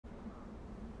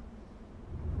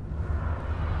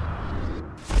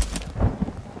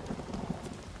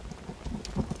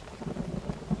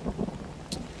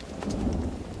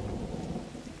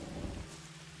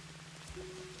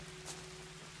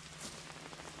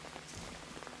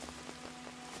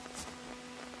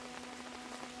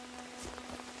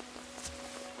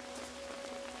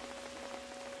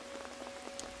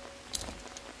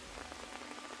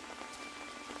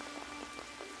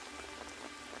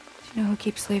You know who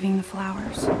keeps leaving the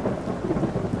flowers?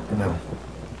 No.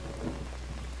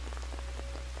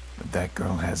 But that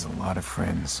girl has a lot of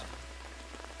friends.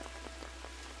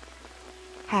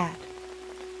 Had.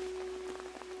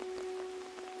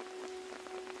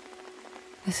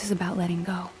 This is about letting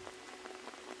go.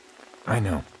 I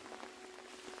know.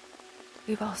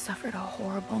 We've all suffered a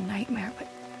horrible nightmare, but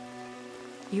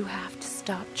you have to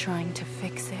stop trying to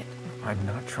fix it. I'm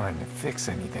not trying to fix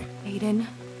anything. Aiden,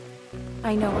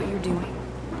 I know what you're doing.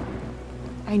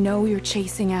 I know you're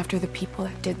chasing after the people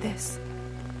that did this.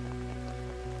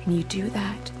 And you do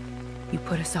that, you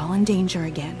put us all in danger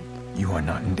again. You are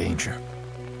not in danger.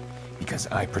 Because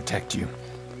I protect you.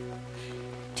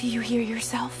 Do you hear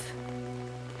yourself?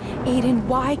 Aiden,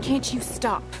 why can't you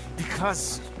stop?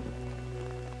 Because...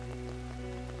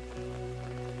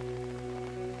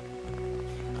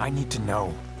 I need to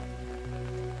know.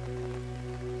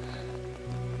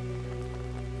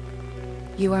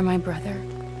 You are my brother,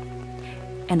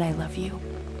 and I love you.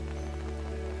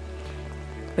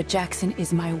 But Jackson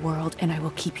is my world, and I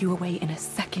will keep you away in a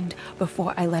second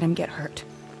before I let him get hurt.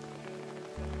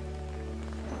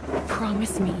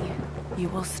 Promise me you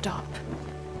will stop.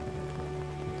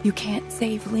 You can't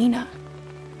save Lena.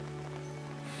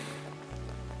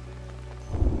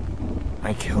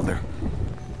 I killed her.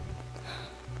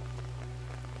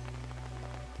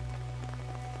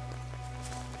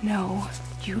 No,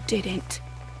 you didn't.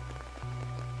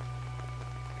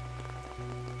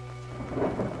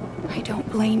 I don't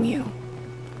blame you.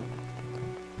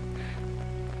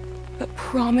 But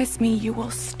promise me you will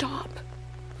stop.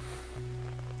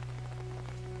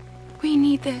 We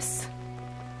need this.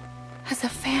 As a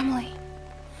family.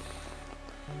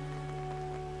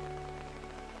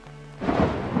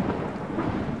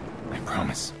 I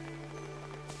promise.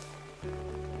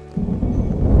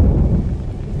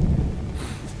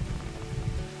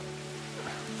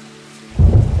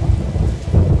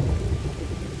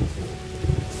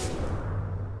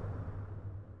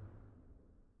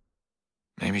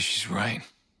 Maybe she's right.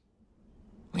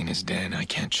 Lena's dead. I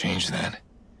can't change that.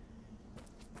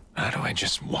 How do I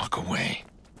just walk away?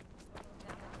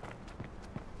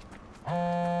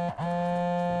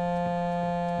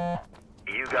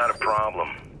 You got a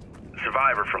problem.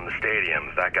 Survivor from the stadium.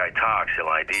 If that guy talks, he'll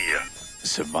ID you.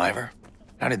 Survivor?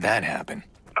 How did that happen?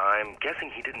 I'm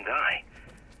guessing he didn't die.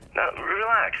 Now,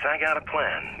 relax. I got a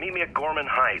plan. Meet me at Gorman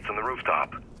Heights on the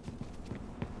rooftop.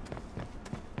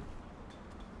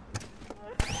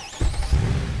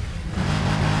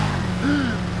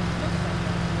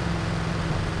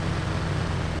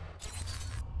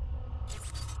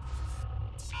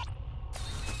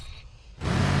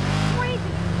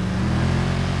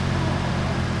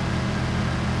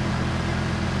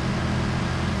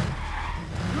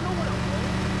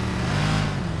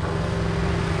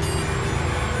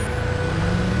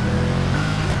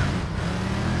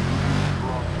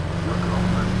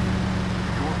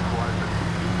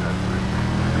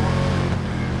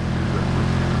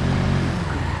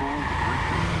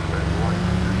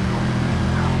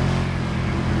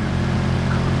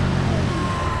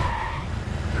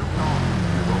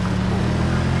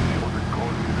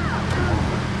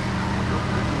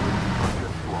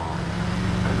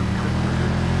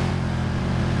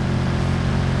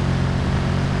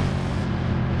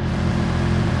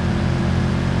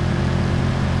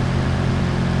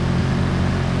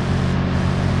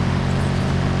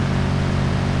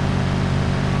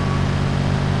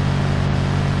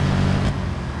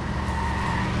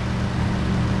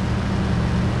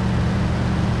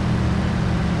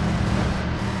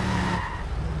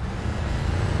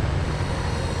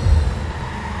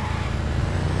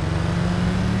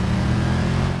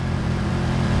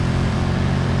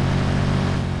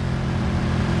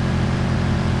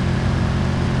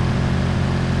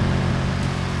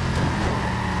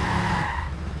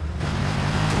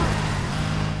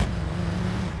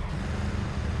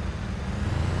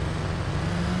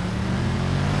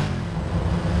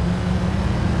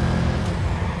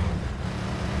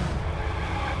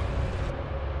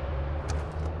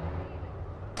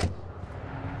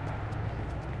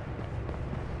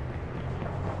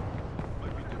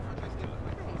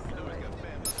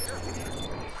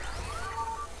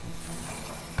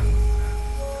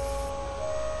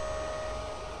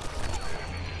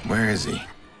 Where is he?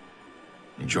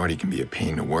 Jordy can be a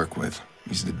pain to work with.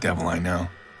 He's the devil I know.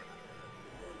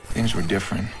 If things were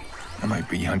different, I might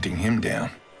be hunting him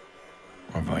down.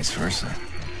 Or vice versa.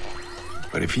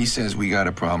 But if he says we got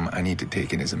a problem, I need to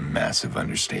take it as a massive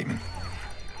understatement.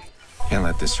 Can't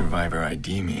let the survivor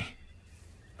ID me.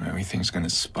 Or everything's gonna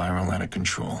spiral out of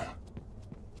control.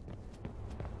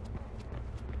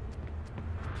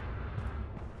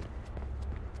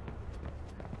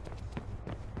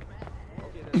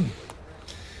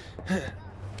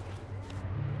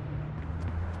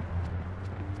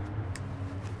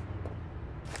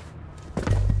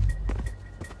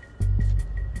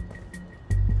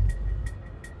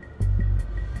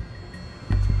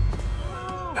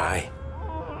 Hi.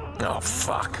 Oh,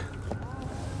 fuck.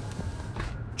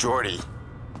 Jordy,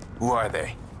 who are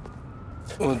they?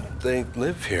 Well, they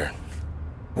live here.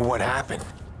 What happened?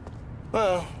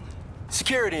 Well,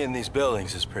 security in these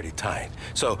buildings is pretty tight.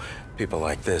 So people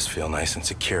like this feel nice and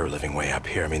secure living way up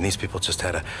here. I mean, these people just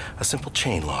had a simple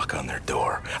chain lock on their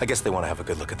door. I guess they want to have a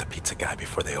good look at the pizza guy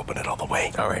before they open it all the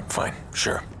way. All right, fine,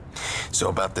 sure. So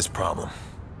about this problem.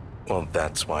 Well,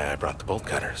 that's why I brought the bolt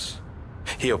cutters.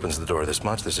 He opens the door this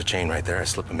much, there's a chain right there, I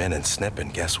slip him in and snip,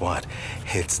 and guess what?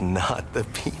 It's not the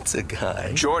pizza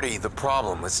guy. Jordy, the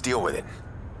problem, let's deal with it.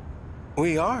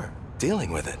 We are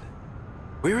dealing with it.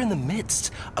 We're in the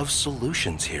midst of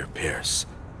solutions here, Pierce.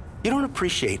 You don't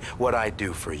appreciate what I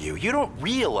do for you. You don't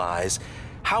realize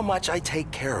how much I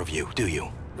take care of you, do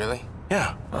you? Really?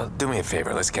 Yeah. Well, do me a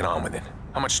favor, let's get on with it.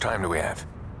 How much time do we have?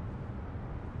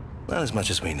 Not as much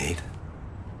as we need.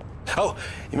 Oh,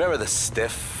 you remember the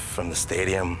stiff from the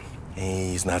stadium?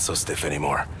 He's not so stiff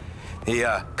anymore.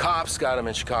 The cops got him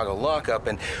in Chicago lockup,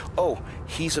 and oh,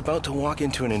 he's about to walk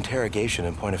into an interrogation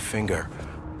and point a finger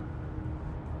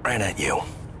right at you.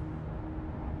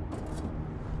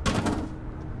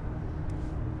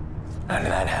 How did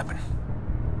that happen?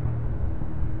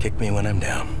 Kick me when I'm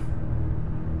down.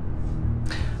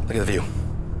 Look at the view.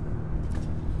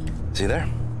 See there?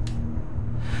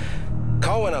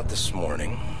 Call went out this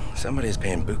morning. Somebody's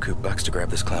paying buku bucks to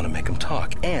grab this clown and make him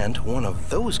talk. And one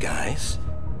of those guys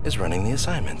is running the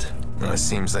assignment. Well, it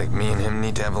seems like me and him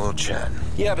need to have a little chat.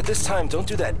 Yeah, but this time, don't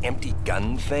do that empty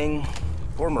gun thing.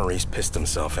 Poor Maurice pissed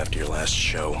himself after your last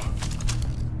show.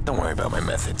 Don't worry about my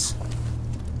methods.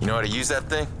 You know how to use that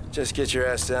thing? Just get your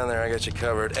ass down there, I got you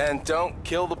covered. And don't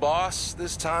kill the boss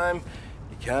this time.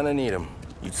 You kinda need him.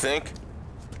 You think?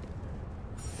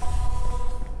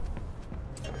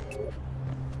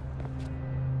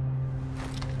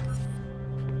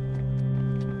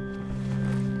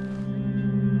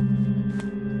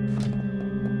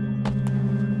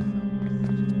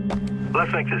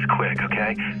 Let's make this quick,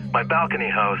 okay? My balcony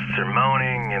hosts are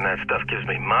moaning, and that stuff gives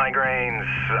me migraines.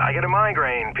 I get a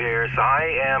migraine, Pierce.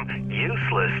 I am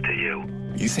useless to you.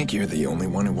 You think you're the only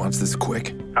one who wants this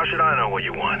quick? How should I know what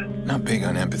you want? Not big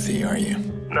on empathy, are you?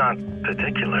 Not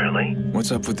particularly.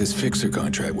 What's up with this fixer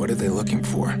contract? What are they looking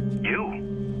for?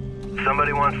 You.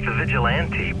 Somebody wants to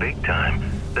vigilante big time.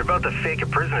 They're about to fake a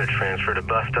prisoner transfer to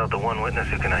bust out the one witness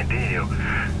who can ID you.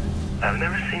 I've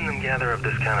never seen them gather up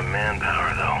this kind of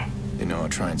manpower, though. You know, I'll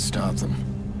try and stop them.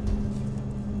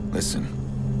 Listen,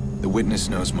 the witness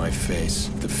knows my face.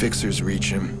 If the fixers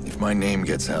reach him, if my name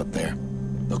gets out there,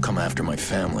 they'll come after my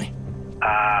family.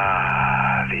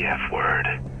 Ah, the F word.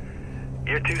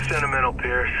 You're too sentimental,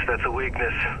 Pierce. That's a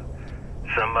weakness.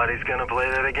 Somebody's gonna play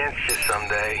that against you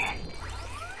someday.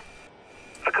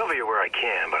 I'll cover you where I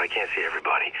can, but I can't see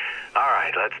everybody. All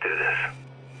right, let's do this.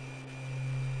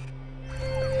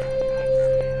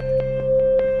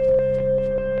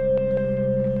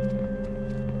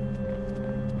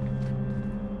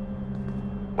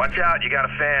 Watch out, you got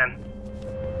a fan.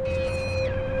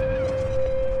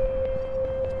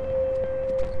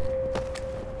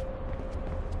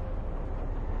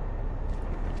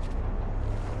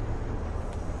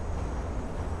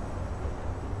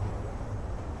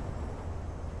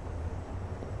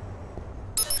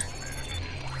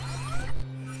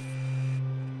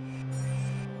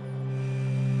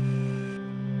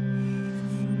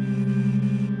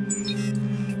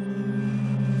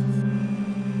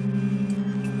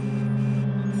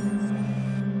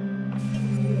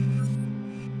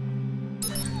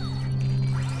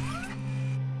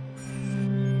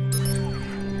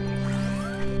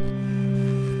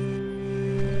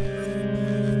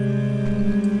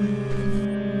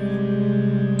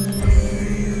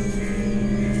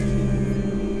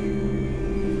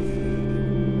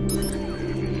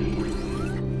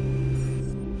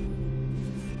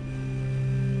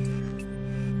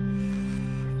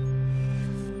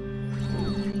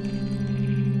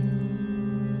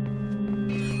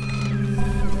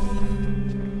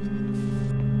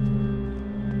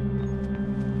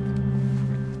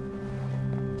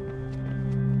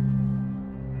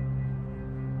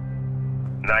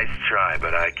 Nice try,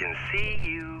 but I can see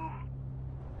you.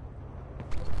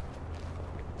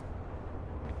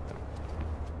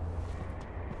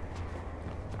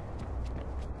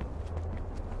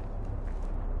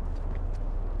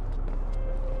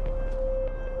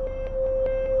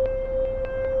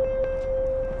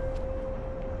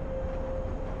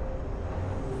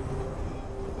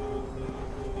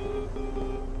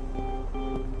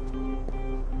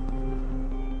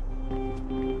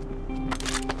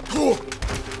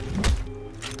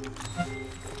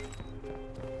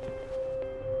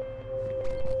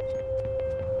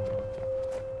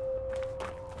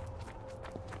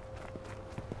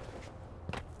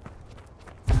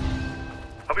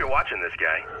 watching this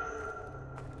guy.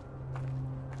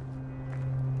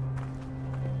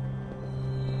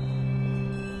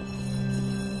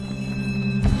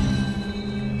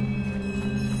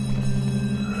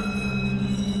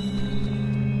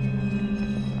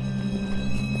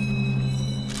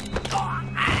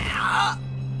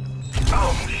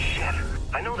 Oh, shit.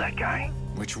 I know that guy.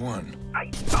 Which one?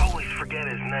 I always forget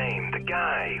his name. The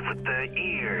guy with the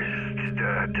ears.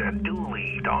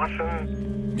 Dooley.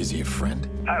 Dawson? Is he a friend?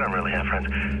 I don't really have friends.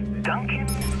 Duncan?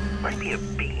 Might be a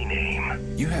B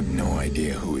name. You have no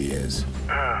idea who he is.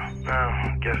 Oh,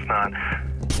 no, guess not.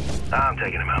 I'm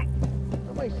taking him out.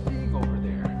 What am I seeing over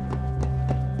there?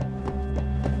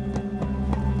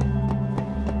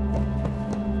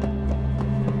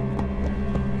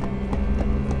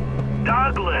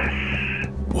 Douglas!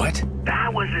 What?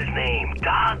 That was his name,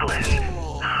 Douglas.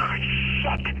 Oh,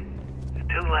 shit.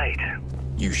 Too late.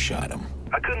 You shot him.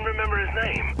 I couldn't remember his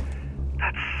name.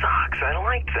 That sucks. I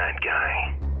liked that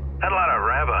guy. Had a lot of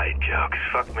rabbi jokes.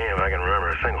 Fuck me if I can remember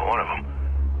a single one of them.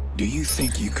 Do you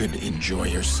think you could enjoy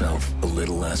yourself a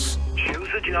little less? Choose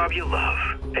a job you love,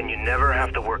 and you never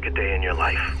have to work a day in your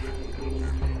life.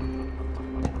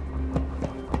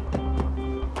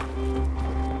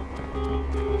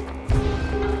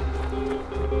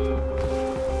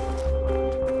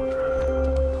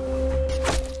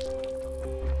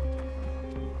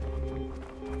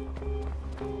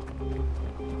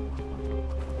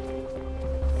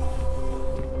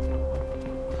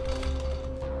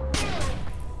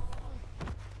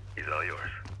 He's all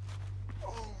yours.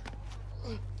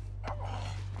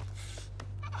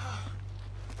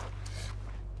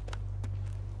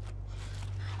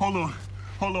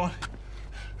 Hold on.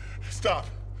 Stop.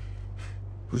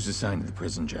 Who's assigned to the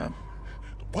prison job?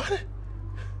 What?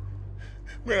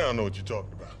 Man, I don't know what you're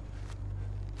talking about.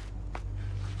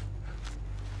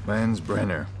 Lance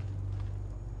Brenner.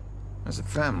 As a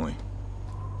family.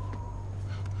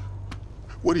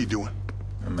 What are you doing?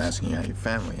 I'm asking you how your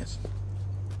family is.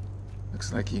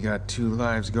 Looks like you got two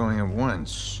lives going at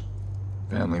once.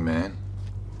 Family man.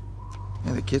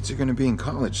 Yeah, the kids are gonna be in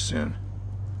college soon.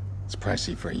 It's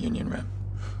pricey for a union rep.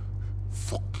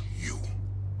 Fuck you.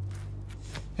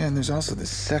 Yeah, and there's also the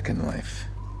second life.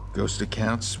 Ghost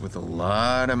accounts with a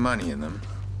lot of money in them.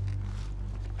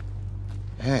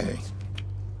 Hey.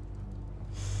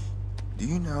 Do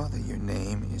you know that your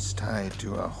name is tied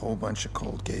to a whole bunch of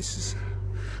cold cases?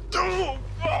 I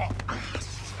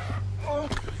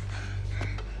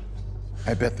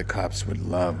bet the cops would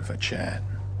love a chat.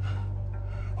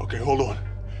 Okay, hold on.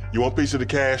 You want a piece of the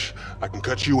cash? I can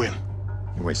cut you in.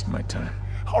 You're wasting my time.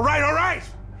 All right.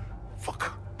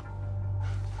 Fuck.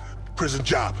 Prison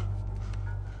job.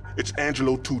 It's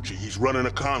Angelo Tucci. He's running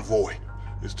a convoy.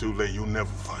 It's too late. You'll never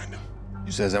find him.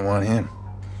 Who says I want him?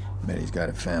 Bet he's got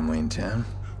a family in town.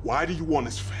 Why do you want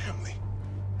his family?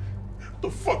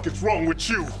 The fuck is wrong with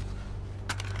you?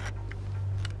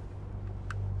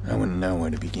 I wouldn't know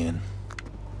where to begin.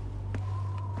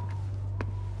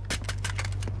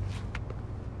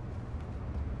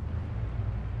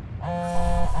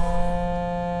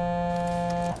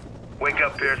 Wake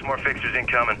up, Pierce. More fixtures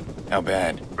incoming. How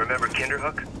bad? Remember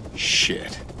Kinderhook?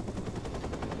 Shit.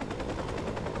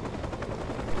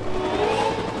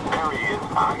 There he is.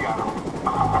 I got him.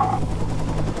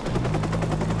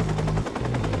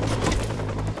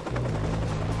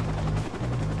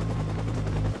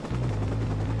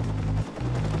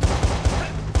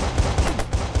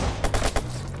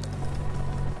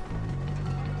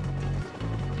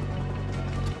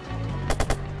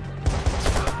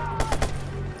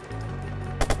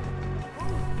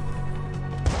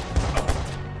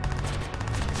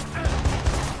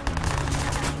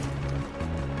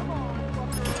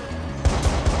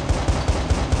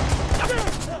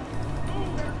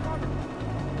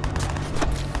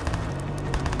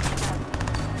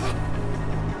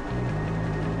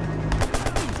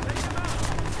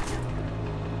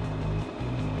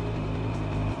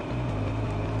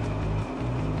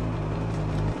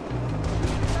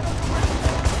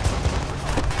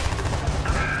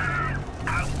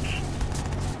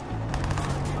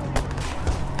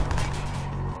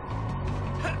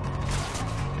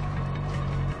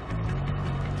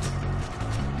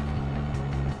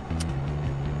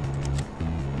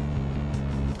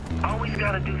 Always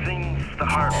gotta do things the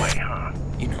hard way, huh?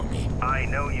 You know me. I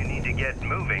know you need to get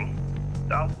moving.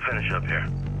 I'll finish up here.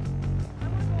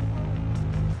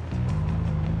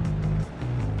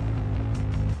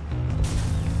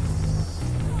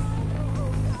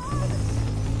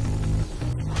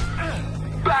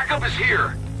 Backup is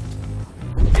here!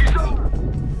 He's over!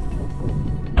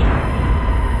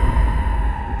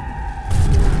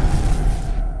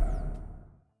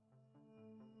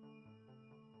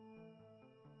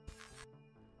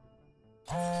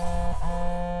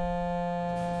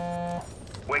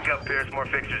 up, Pierce. More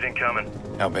fixtures incoming.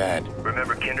 How bad?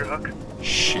 Remember Kinderhook?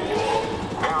 Shit.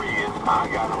 There he is. I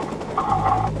got him.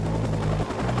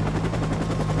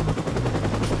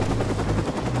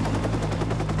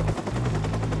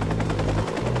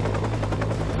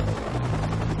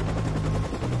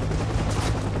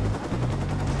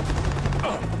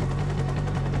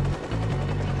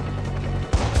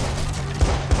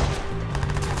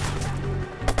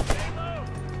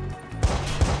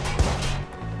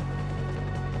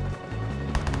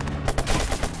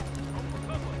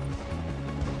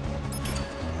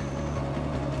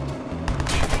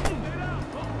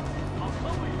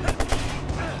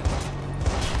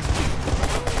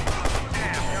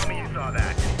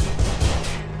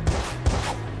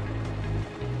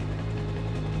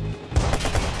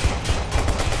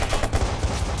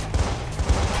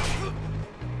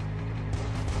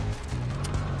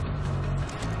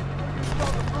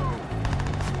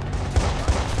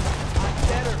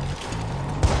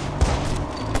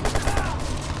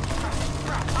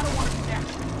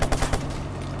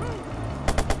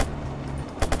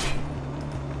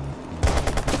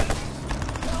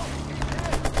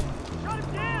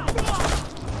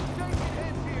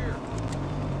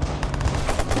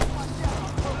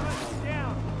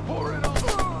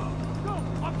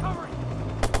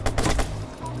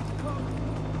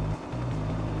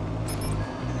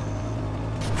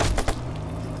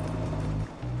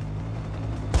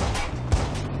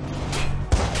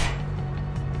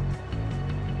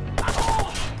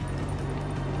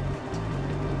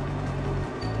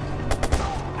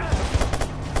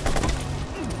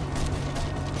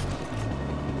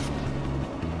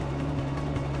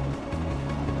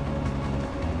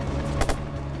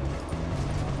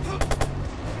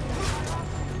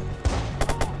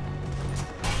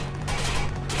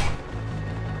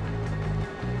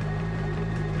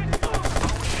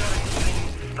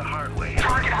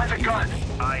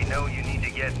 I know you need to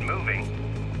get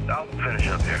moving. I'll finish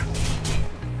up here.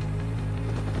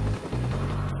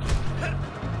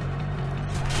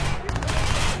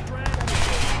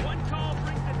 One call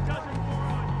brings a dozen more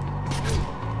on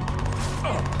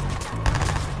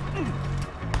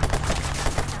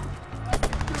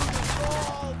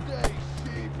all day,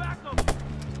 Steve. Back up.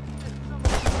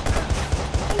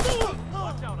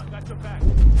 Watch out, I got your back.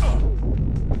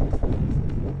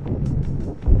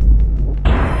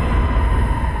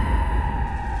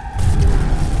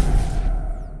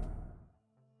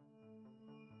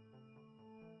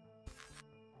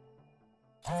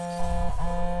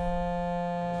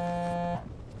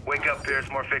 Wake up, Pierce.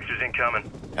 More fixtures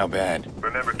incoming. How bad?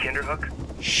 Remember Kinderhook?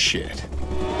 Shit.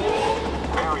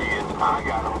 There he is. I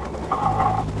got him.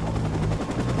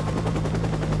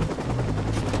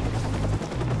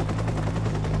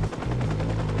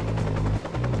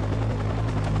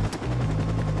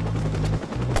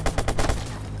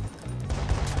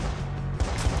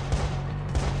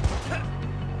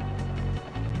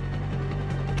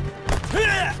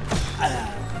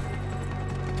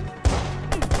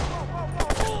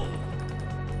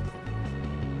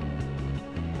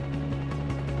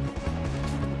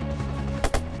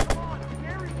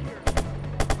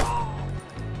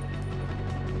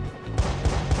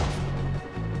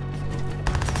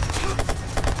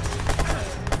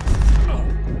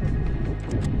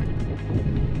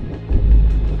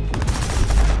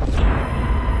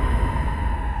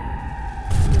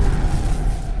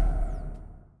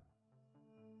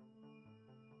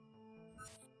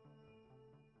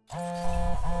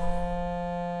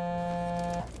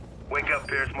 Wake up,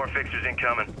 Pierce. More fixtures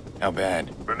incoming. How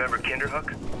bad? Remember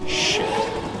Kinderhook? Shit.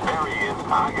 There he is.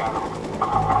 I got him.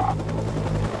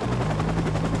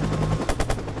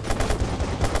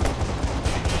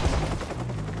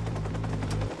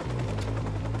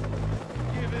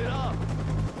 Give it up.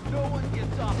 No one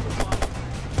gets off the bottom.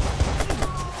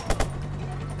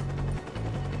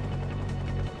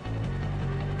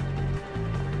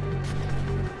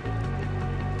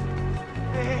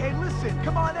 Hey, listen,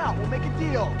 come on out, we'll make a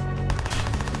deal.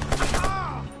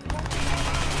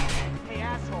 Hey,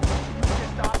 asshole, you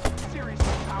just off some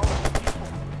seriously powerful people.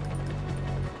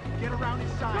 Get around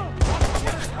his side.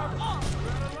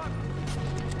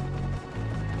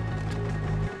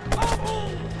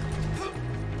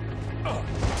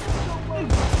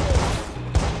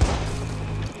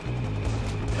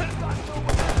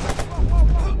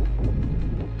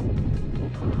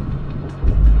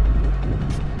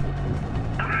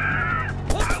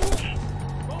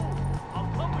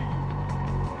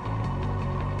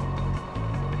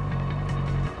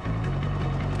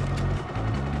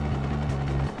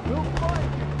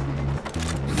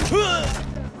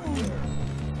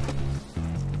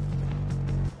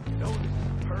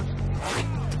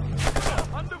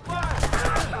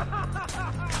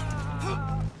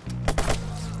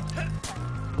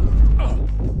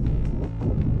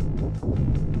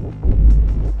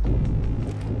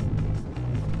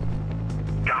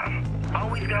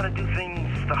 Always gotta do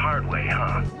things the hard way,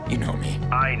 huh? You know me.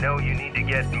 I know you need to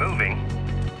get moving.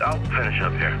 I'll finish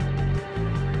up here.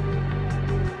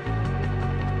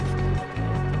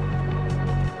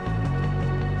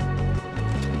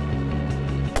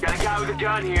 Got a guy with a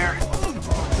gun here.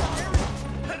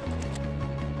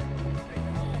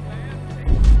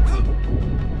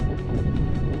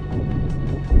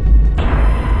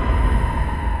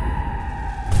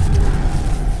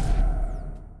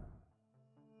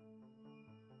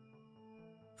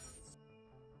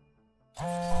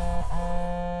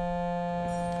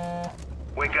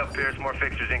 Wake up, Pierce. More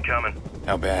fixers incoming.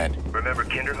 How bad? Remember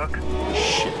Kinderhook?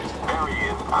 Shit. There he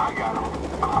is. I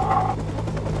got him.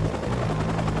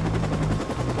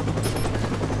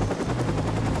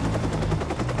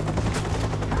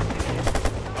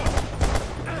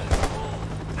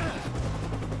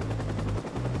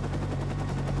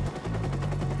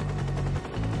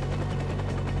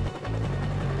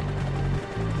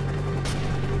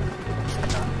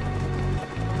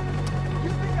 You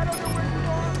think I don't know where you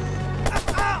are?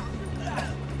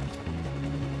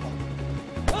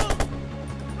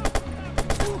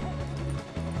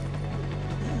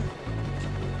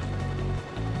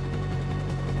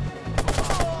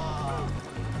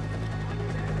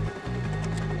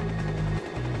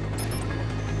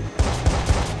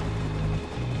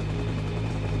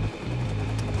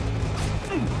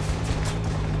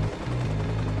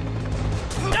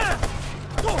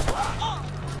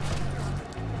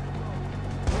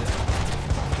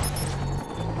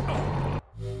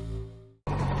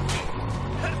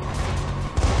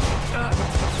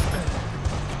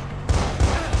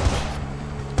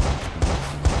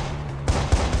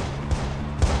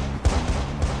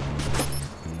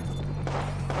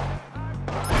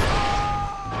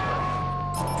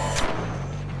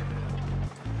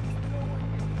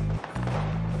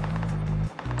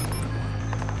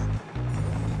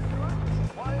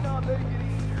 Why not make it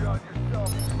easier on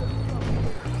yourself instead of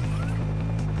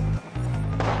something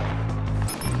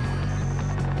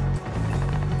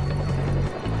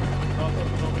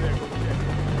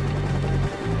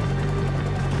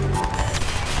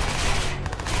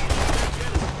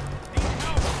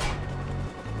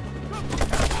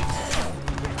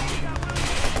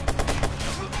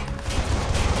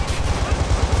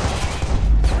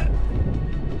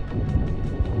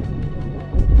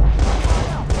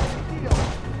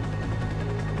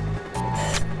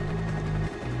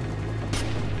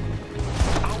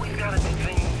Always gotta do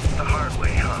things the hard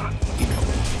way, huh? You know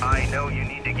me. I know you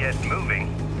need to get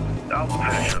moving. I'll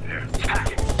finish up here.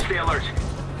 Pack it. Stay alert.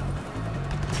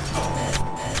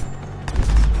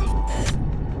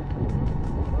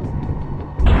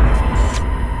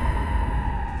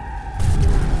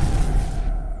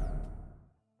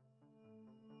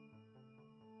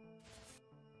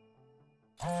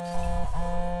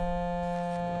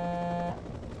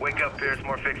 Wake up, Pierce.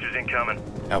 More fixers incoming.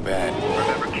 How bad?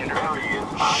 Remember Kinderhook? There he is.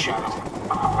 I got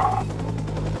him.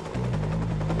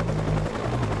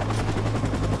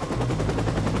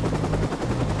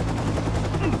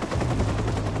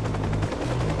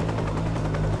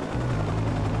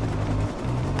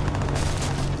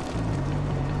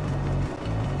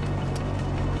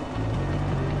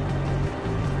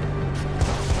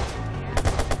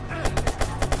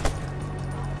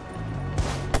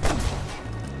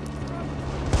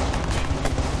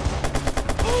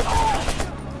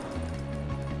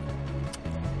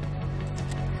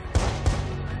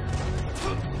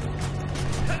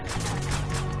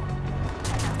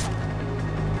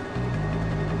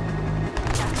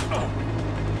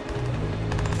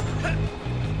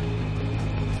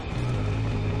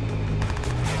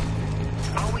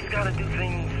 Always gotta do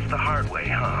things the hard way,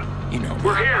 huh? You know me.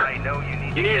 We're here. I know you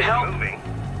need to You need get help? moving.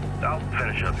 I'll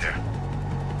finish up here.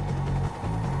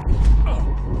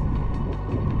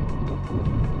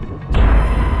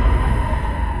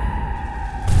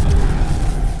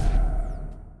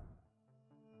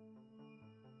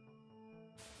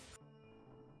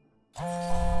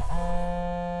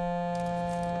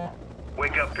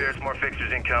 Wake up, Pierce. More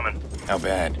fixers incoming. How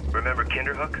bad? Remember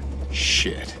Kinderhook?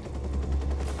 Shit.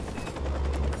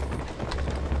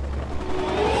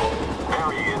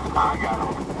 There he is. I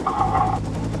got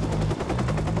him.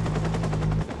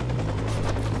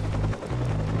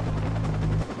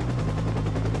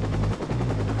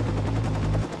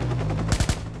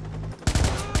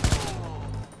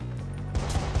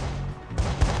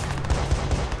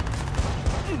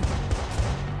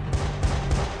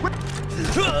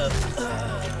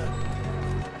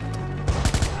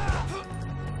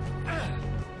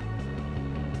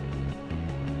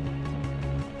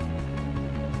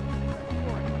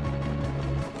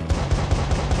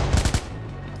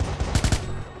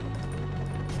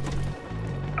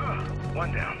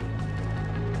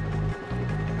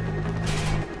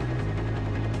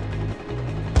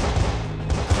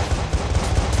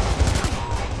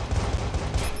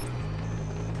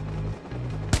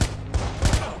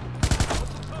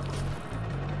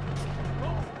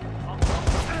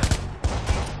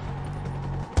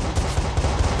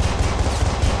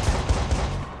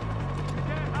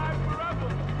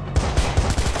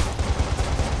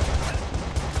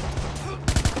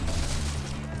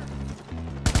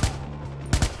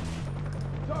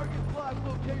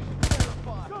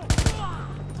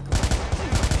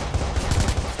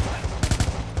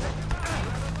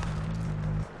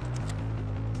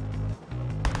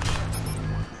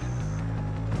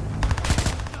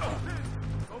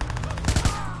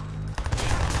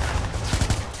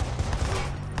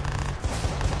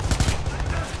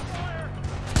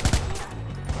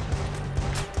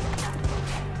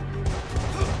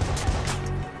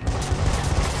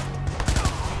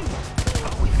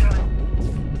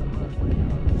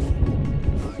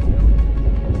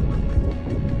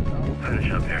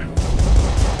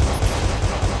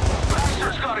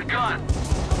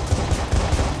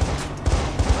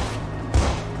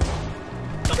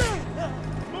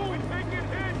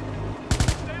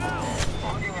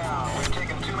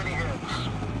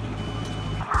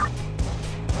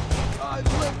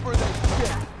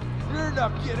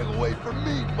 Get away from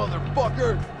me,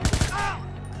 motherfucker!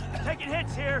 Taking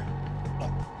hits here.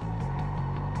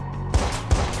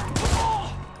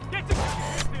 Get to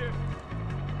hits here.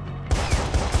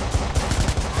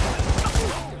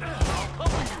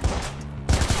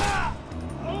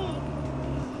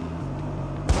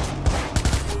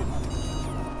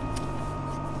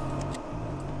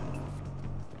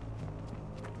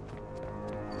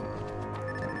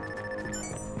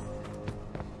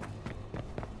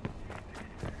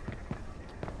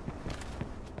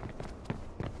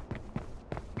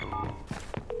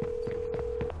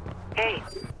 Hey,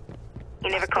 you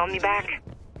never called me back.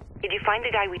 Did you find the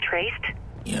guy we traced?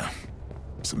 Yeah,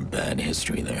 some bad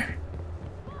history there.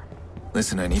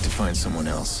 Listen, I need to find someone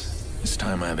else. This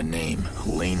time I have a name,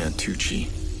 Helena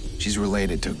Tucci. She's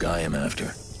related to a guy I'm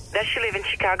after. Does she live in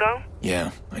Chicago?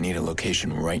 Yeah, I need a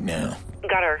location right now.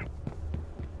 Got her.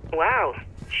 Wow,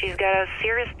 she's got a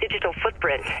serious digital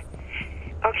footprint.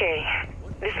 Okay,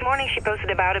 this morning she posted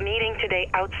about a meeting today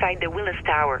outside the Willis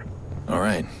Tower. All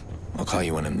right, I'll call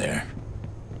you when I'm there.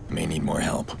 I may need more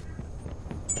help.